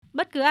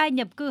Bất cứ ai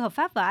nhập cư hợp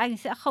pháp vào Anh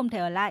sẽ không thể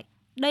ở lại.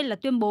 Đây là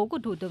tuyên bố của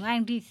Thủ tướng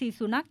Anh Rishi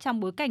Sunak trong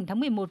bối cảnh tháng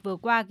 11 vừa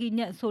qua ghi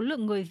nhận số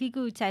lượng người di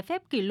cư trái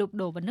phép kỷ lục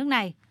đổ vào nước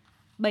này.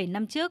 7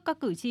 năm trước, các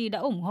cử tri đã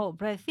ủng hộ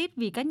Brexit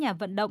vì các nhà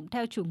vận động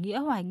theo chủ nghĩa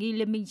hoài nghi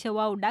Liên minh châu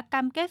Âu đã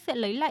cam kết sẽ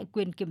lấy lại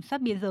quyền kiểm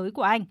soát biên giới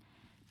của Anh.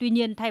 Tuy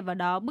nhiên, thay vào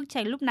đó, bức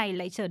tranh lúc này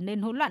lại trở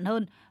nên hỗn loạn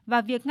hơn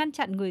và việc ngăn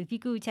chặn người di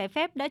cư trái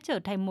phép đã trở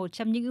thành một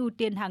trong những ưu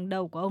tiên hàng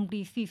đầu của ông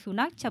Rishi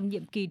Sunak trong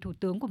nhiệm kỳ thủ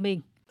tướng của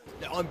mình.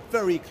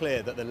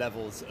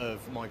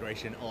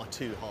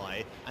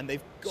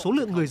 Số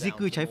lượng người di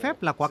cư trái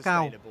phép là quá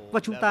cao và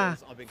chúng ta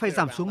phải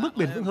giảm xuống mức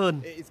bền vững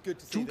hơn.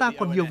 Chúng ta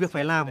còn nhiều việc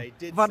phải làm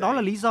và đó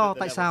là lý do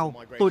tại sao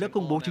tôi đã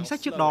công bố chính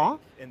sách trước đó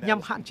nhằm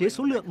hạn chế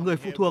số lượng người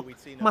phụ thuộc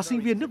mà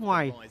sinh viên nước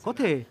ngoài có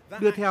thể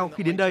đưa theo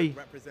khi đến đây.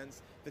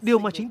 Điều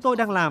mà chính tôi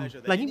đang làm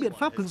là những biện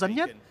pháp cứng rắn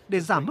nhất để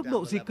giảm mức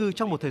độ di cư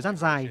trong một thời gian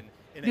dài.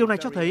 Điều này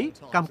cho thấy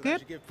cam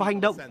kết và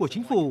hành động của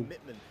chính phủ.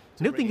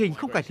 Nếu tình hình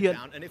không cải thiện,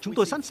 chúng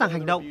tôi sẵn sàng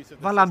hành động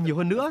và làm nhiều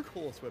hơn nữa.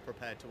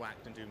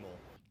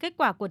 Kết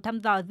quả của thăm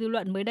dò dư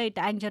luận mới đây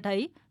tại Anh cho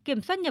thấy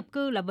kiểm soát nhập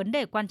cư là vấn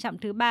đề quan trọng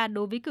thứ 3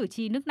 đối với cử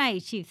tri nước này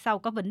chỉ sau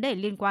các vấn đề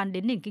liên quan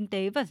đến nền kinh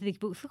tế và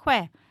dịch vụ sức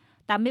khỏe.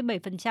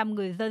 87%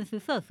 người dân xứ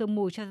sở sương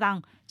mù cho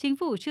rằng chính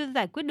phủ chưa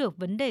giải quyết được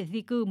vấn đề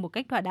di cư một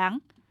cách thỏa đáng.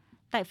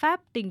 Tại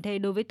Pháp, tình thế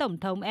đối với Tổng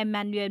thống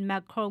Emmanuel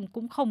Macron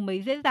cũng không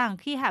mấy dễ dàng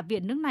khi Hạ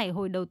viện nước này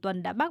hồi đầu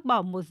tuần đã bác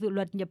bỏ một dự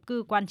luật nhập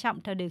cư quan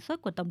trọng theo đề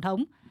xuất của Tổng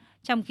thống.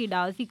 Trong khi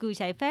đó, di cư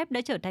trái phép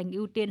đã trở thành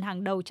ưu tiên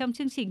hàng đầu trong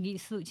chương trình nghị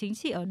sự chính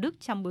trị ở Đức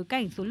trong bối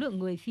cảnh số lượng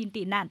người xin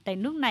tị nạn tại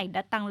nước này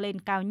đã tăng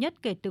lên cao nhất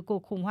kể từ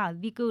cuộc khủng hoảng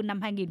di cư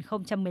năm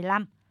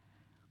 2015.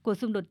 Cuộc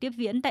xung đột tiếp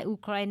diễn tại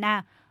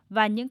Ukraine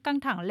và những căng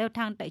thẳng leo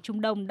thang tại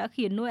Trung Đông đã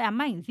khiến nỗi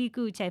ám ảnh di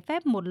cư trái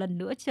phép một lần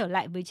nữa trở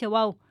lại với châu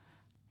Âu.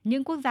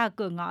 Những quốc gia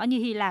cửa ngõ như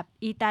Hy Lạp,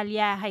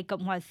 Italia hay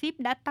Cộng hòa Síp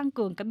đã tăng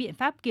cường các biện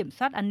pháp kiểm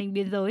soát an ninh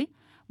biên giới.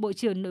 Bộ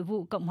trưởng Nội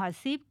vụ Cộng hòa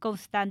Síp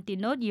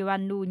Konstantinos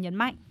Ioannou nhấn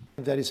mạnh.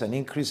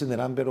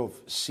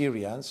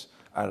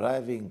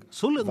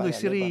 Số lượng người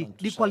Syria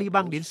đi qua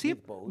Liban đến Síp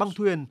bằng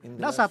thuyền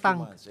đã gia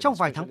tăng trong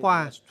vài tháng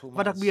qua,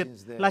 và đặc biệt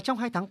là trong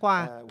 2 tháng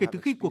qua kể từ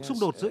khi cuộc xung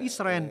đột giữa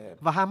Israel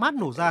và Hamas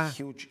nổ ra.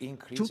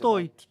 Chúng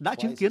tôi đã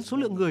chứng kiến số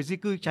lượng người di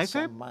cư trái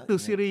phép từ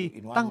Syria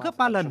tăng gấp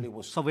 3 lần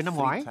so với năm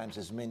ngoái.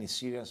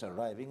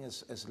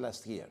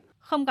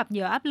 Không gặp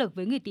nhiều áp lực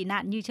với người tị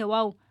nạn như châu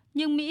Âu,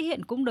 nhưng Mỹ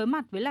hiện cũng đối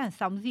mặt với làn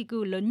sóng di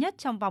cư lớn nhất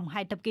trong vòng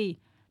 2 thập kỷ.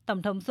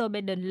 Tổng thống Joe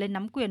Biden lên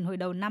nắm quyền hồi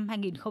đầu năm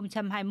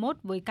 2021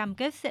 với cam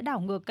kết sẽ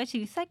đảo ngược các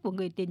chính sách của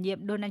người tiền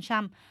nhiệm Donald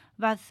Trump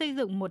và xây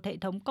dựng một hệ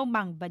thống công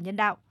bằng và nhân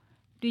đạo.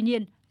 Tuy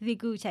nhiên, di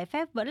cư trái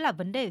phép vẫn là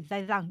vấn đề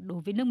dai dẳng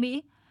đối với nước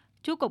Mỹ.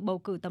 Trước cuộc bầu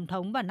cử tổng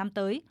thống vào năm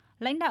tới,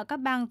 lãnh đạo các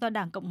bang do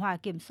Đảng Cộng hòa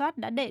kiểm soát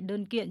đã đệ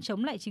đơn kiện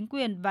chống lại chính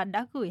quyền và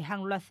đã gửi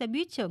hàng loạt xe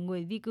buýt chở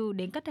người di cư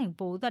đến các thành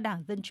phố do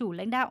Đảng Dân Chủ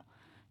lãnh đạo.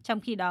 Trong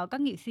khi đó,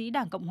 các nghị sĩ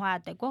Đảng Cộng hòa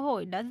tại Quốc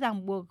hội đã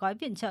ràng buộc gói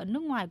viện trợ nước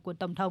ngoài của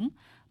Tổng thống,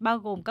 bao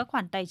gồm các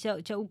khoản tài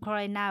trợ cho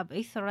Ukraine và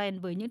Israel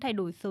với những thay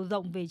đổi sâu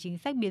rộng về chính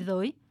sách biên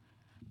giới.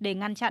 Để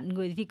ngăn chặn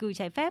người di cư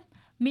trái phép,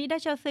 Mỹ đã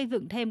cho xây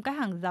dựng thêm các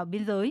hàng rào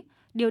biên giới,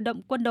 điều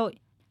động quân đội,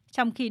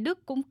 trong khi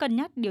Đức cũng cân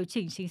nhắc điều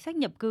chỉnh chính sách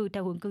nhập cư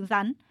theo hướng cứng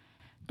rắn.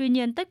 Tuy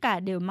nhiên, tất cả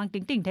đều mang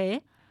tính tình thế,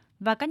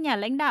 và các nhà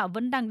lãnh đạo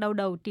vẫn đang đau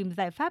đầu tìm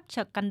giải pháp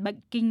cho căn bệnh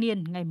kinh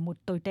niên ngày một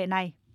tồi tệ này.